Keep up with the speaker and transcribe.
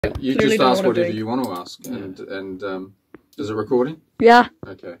You just ask whatever you want to ask, and is it recording? Yeah.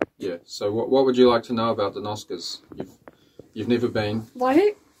 Okay. Yeah. So what would you like to know about the Noscars? You've never been.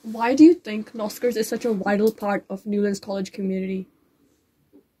 Why do you think Noscars is such a vital part of Newlands College community?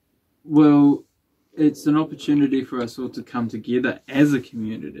 Well, it's an opportunity for us all to come together as a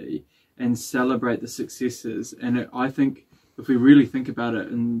community and celebrate the successes. And I think if we really think about it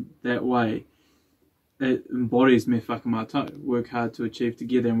in that way, it embodies me whakamatou, work hard to achieve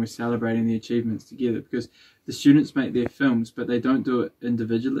together, and we're celebrating the achievements together, because the students make their films, but they don't do it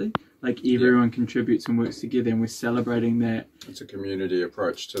individually. Like everyone contributes and works together, and we're celebrating that. It's a community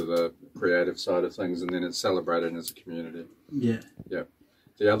approach to the creative side of things, and then it's celebrated as a community. Yeah. Yeah.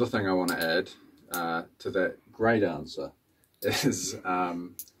 The other thing I want to add to that great answer is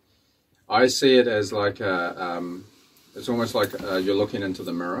I see it as like it's almost like you're looking into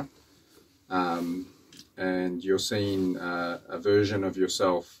the mirror. And you're seeing a version of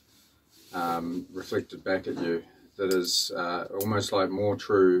yourself reflected back at you that is almost like more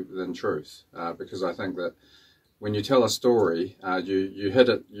true than truth, because I think that when you tell a story, you hit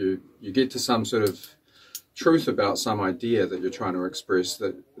it, you get to some sort of truth about some idea that you're trying to express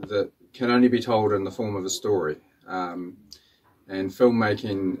that can only be told in the form of a story. And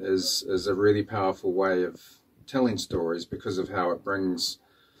filmmaking is a really powerful way of telling stories because of how it brings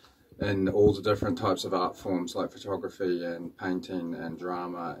in all the different types of art forms like photography and painting and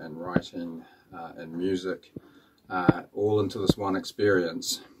drama and writing and music, all into this one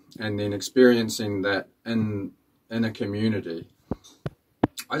experience, and then experiencing that in a community.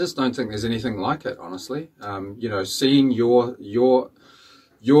 I just don't think there's anything like it, honestly. You know, seeing your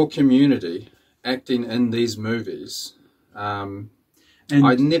community acting in these movies. And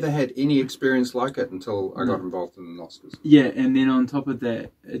I'd never had any experience like it until I got involved in the Noscars. Yeah, and then on top of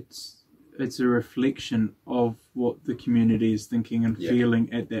that, it's a reflection of what the community is thinking and feeling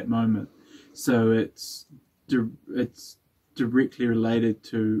at that moment. So it's directly related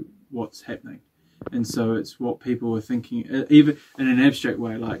to what's happening. And so it's what people are thinking, even in an abstract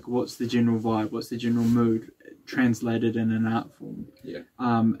way, like what's the general vibe, what's the general mood, translated in an art form. Yeah.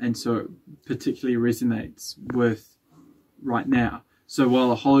 And so it particularly resonates with right now. So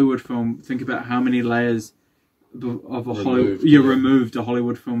while a Hollywood film, think about how many layers of a removed a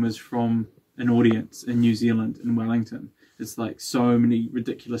Hollywood film is from an audience in New Zealand, in Wellington. It's like so many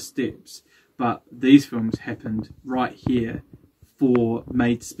ridiculous steps. But these films happened right here,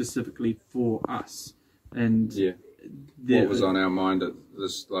 made specifically for us. And what was on our mind at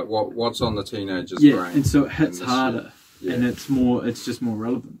this, like what's on the teenager's brain? Yeah, and so it hits harder, and it's just more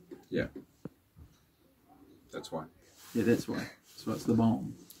relevant. Yeah, that's why. Yeah, that's why. So it's the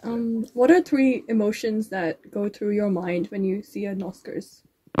bomb. What are 3 emotions that go through your mind when you see a Noscars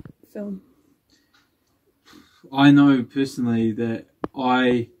film? I know personally that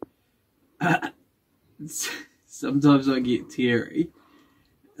sometimes I get teary.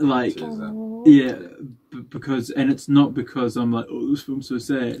 Like, because, and it's not because I'm like, oh, this film's so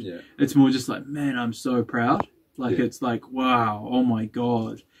sad. Yeah. It's more just like, man, I'm so proud. Like, it's like, wow, oh my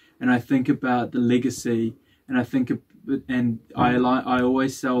God. And I think about the legacy, and I think I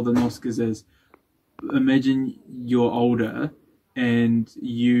always sell the Noscars as, imagine you're older and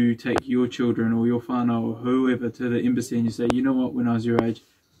you take your children or your whānau or whoever to the embassy and you say, you know what, when I was your age,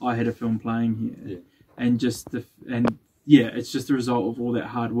 I had a film playing here. Yeah. And it's just the result of all that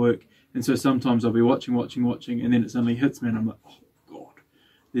hard work. And so sometimes I'll be watching, and then it suddenly hits me and I'm like, oh God,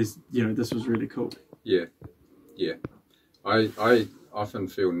 this was really cool. Yeah. Yeah. I often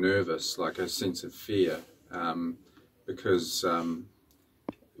feel nervous, like a sense of fear, because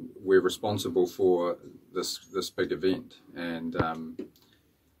we're responsible for this big event, and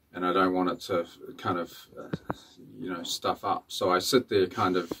I don't want it to kind of stuff up. So I sit there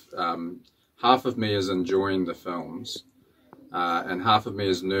kind of half of me is enjoying the films, and half of me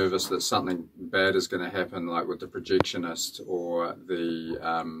is nervous that something bad is going to happen, like with the projectionist, or the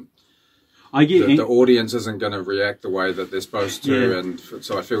audience isn't going to react the way that they're supposed to, and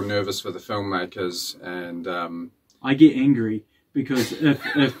so I feel nervous for the filmmakers, and I get angry because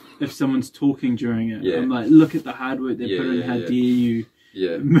if someone's talking during it, I'm like, look at the hard work they put in. How dare you?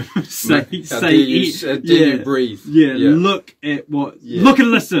 Say you breathe? Look at what. Look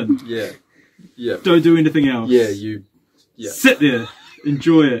and listen. Don't do anything else. Sit there,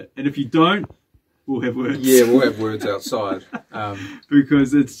 enjoy it, and if you don't, we'll have words. Yeah, we'll have words outside.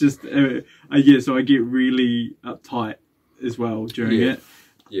 Because it's just, so I get really uptight as well during it.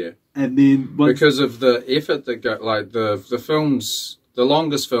 Yeah. And then because of the effort that go, like the films, the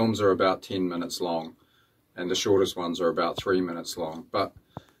longest films are about 10 minutes long, and the shortest ones are about 3 minutes long. But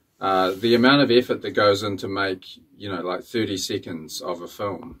the amount of effort that goes into make, you know, like 30 seconds of a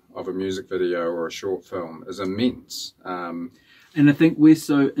film, of a music video or a short film is immense. And I think we're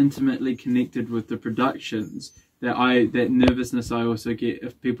so intimately connected with the productions that nervousness I also get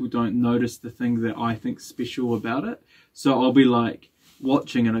if people don't notice the thing that I think special about it. So I'll be like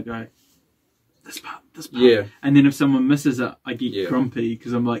watching and I go, this part. Yeah. And then if someone misses it, I get grumpy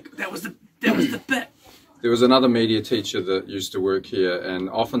because I'm like, that was the bit. There was another media teacher that used to work here, and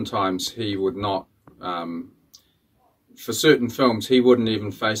oftentimes he would not, for certain films, he wouldn't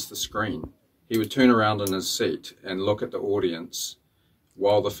even face the screen. He would turn around in his seat and look at the audience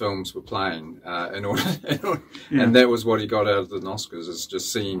while the films were playing, and that was what he got out of the Noscars, is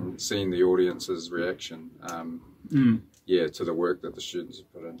just seeing the audience's reaction, to the work that the students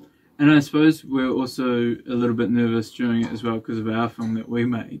have put in. And I suppose we're also a little bit nervous during it as well because of our film that we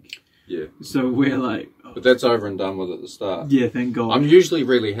make. Yeah. So we're like... Oh. But that's over and done with at the start. Yeah, thank God. I'm usually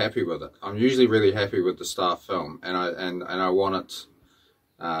really happy with it. I'm usually really happy with the staff film, and I want it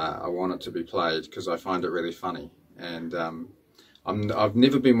to be played because I find it really funny. And I've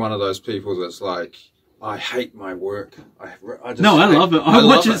never been one of those people that's like, I hate my work. I love it. I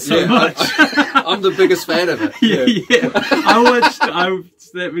watch it so much. I'm the biggest fan of it. Yeah. I watched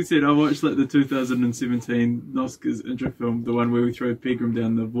like the 2017 Noscars intro film, the one where we throw Pegram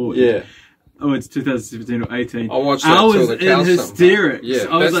down the board. Yeah. Oh, it's 2017 or 18. I watched that till the cows in hysterics. Yeah,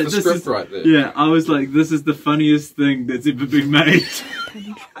 I was that's like, the script right there. Yeah, I was like, this is the funniest thing that's ever been made.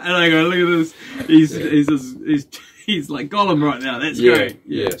 And I go, look at this. He's like Gollum right now. That's great.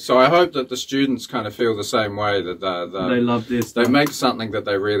 Yeah. So I hope that the students kind of feel the same way, that they love this stuff. They make something that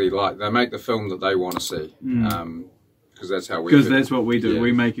they really like. They make the film that they want to see. Because that's how we. Because that's what we do. Yeah.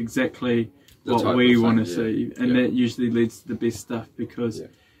 We make exactly what we want to see, and that usually leads to the best stuff. Because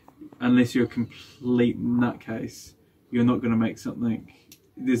unless you're a complete nutcase, you're not going to make something.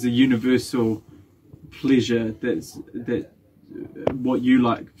 There's a universal pleasure that what you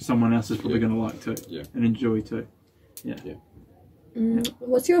like, someone else is probably going to like too and enjoy too.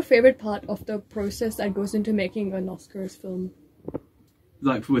 What's your favorite part of the process that goes into making a Noscars film?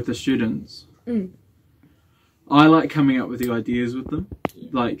 Like with the students? I like coming up with the ideas with them.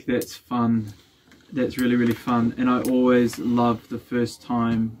 Like, that's fun. That's really, really fun. And I always love the first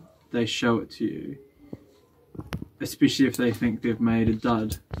time they show it to you. Especially if they think they've made a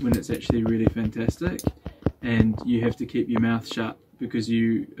dud, when it's actually really fantastic. And you have to keep your mouth shut because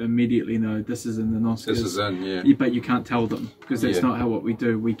you immediately know this is in the Noscars. This is in, But you can't tell them because that's not how what we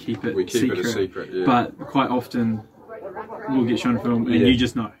do. We keep it secret. It a secret, But quite often we'll get shown a film and you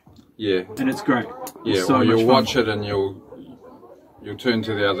just know. Yeah. And it's great. Yeah, so or you'll watch it and you'll turn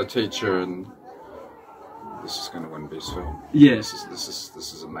to the other teacher and this is going to win best film. Yeah. This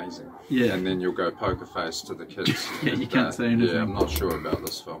is amazing. Yeah. And then you'll go poker face to the kids. You can't say anything. Yeah, I'm not sure about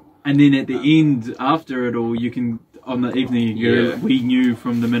this film. And then at the end, after it all, you can, on the evening, you go, we knew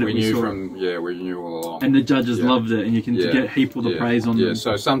from the minute we saw it. Yeah, we knew all along. And the judges loved it, and you can get heap all the praise on them. Yeah,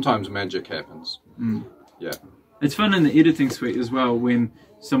 so sometimes magic happens. Yeah. It's fun in the editing suite as well when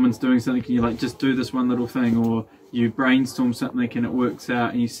someone's doing something and you're like, just do this one little thing, or you brainstorm something and it works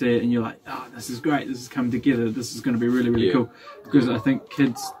out and you see it and you're like, oh, this is great, this has come together, this is going to be really, really cool. Because I think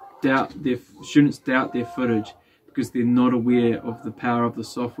students doubt their footage because they're not aware of the power of the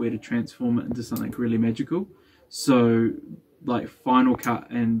software to transform it into something really magical. So like Final Cut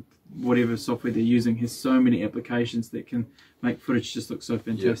and whatever software they're using has so many applications that can make footage just look so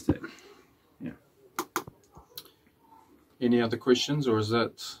fantastic. Yeah. Any other questions, or is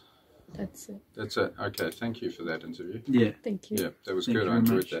that... That's it. That's it. Okay, thank you for that interview. Yeah. Thank you. Yeah, that was good. I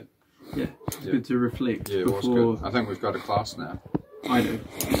enjoyed that. Yeah, it's good to reflect. Yeah, it was good. I think we've got a class now. I do.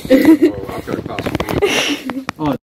 Well, I've got a class. Oh.